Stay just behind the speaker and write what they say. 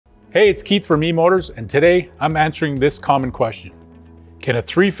Hey, it's Keith from eMotors, and today I'm answering this common question. Can a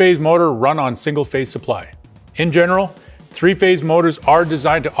three-phase motor run on single-phase supply? In general, three-phase motors are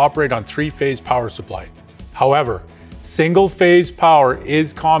designed to operate on three-phase power supply. However, single-phase power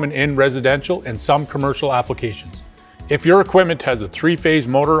is common in residential and some commercial applications. If your equipment has a three-phase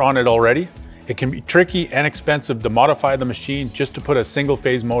motor on it already, it can be tricky and expensive to modify the machine just to put a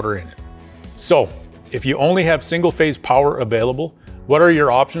single-phase motor in it. So, if you only have single-phase power available, what are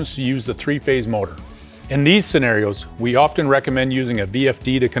your options to use the three-phase motor? In these scenarios, we often recommend using a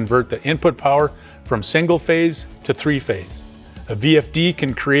VFD to convert the input power from single-phase to three-phase. A VFD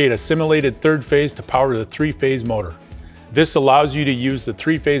can create a simulated third phase to power the three-phase motor. This allows you to use the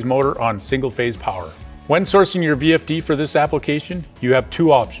three-phase motor on single-phase power. When sourcing your VFD for this application, you have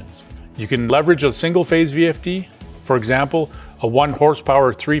two options. You can leverage a single-phase VFD. For example, a 1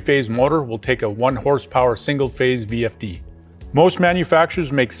 horsepower three-phase motor will take a 1 horsepower single-phase VFD. Most manufacturers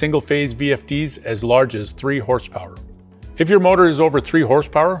make single-phase VFDs as large as 3 horsepower. If your motor is over 3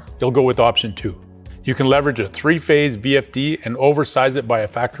 horsepower, you'll go with option 2. You can leverage a 3-phase VFD and oversize it by a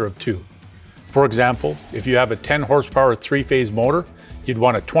factor of 2. For example, if you have a 10 horsepower 3-phase motor, you'd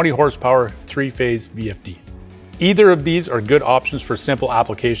want a 20 horsepower 3-phase VFD. Either of these are good options for simple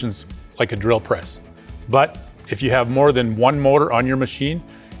applications like a drill press. But if you have more than one motor on your machine,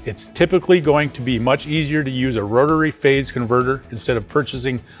 it's typically going to be much easier to use a rotary phase converter instead of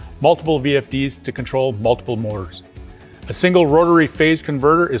purchasing multiple VFDs to control multiple motors. A single rotary phase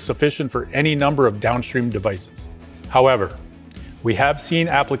converter is sufficient for any number of downstream devices. However, we have seen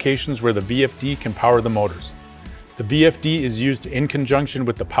applications where the VFD can power the motors. The VFD is used in conjunction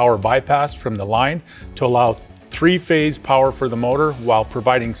with the power bypass from the line to allow 3-phase power for the motor while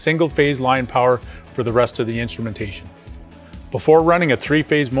providing single-phase line power for the rest of the instrumentation. Before running a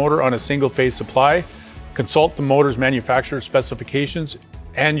 3-phase motor on a single-phase supply, consult the motor's manufacturer specifications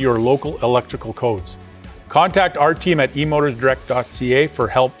and your local electrical codes. Contact our team at emotorsdirect.ca for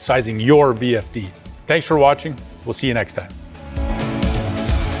help sizing your VFD. Thanks for watching. We'll see you next time.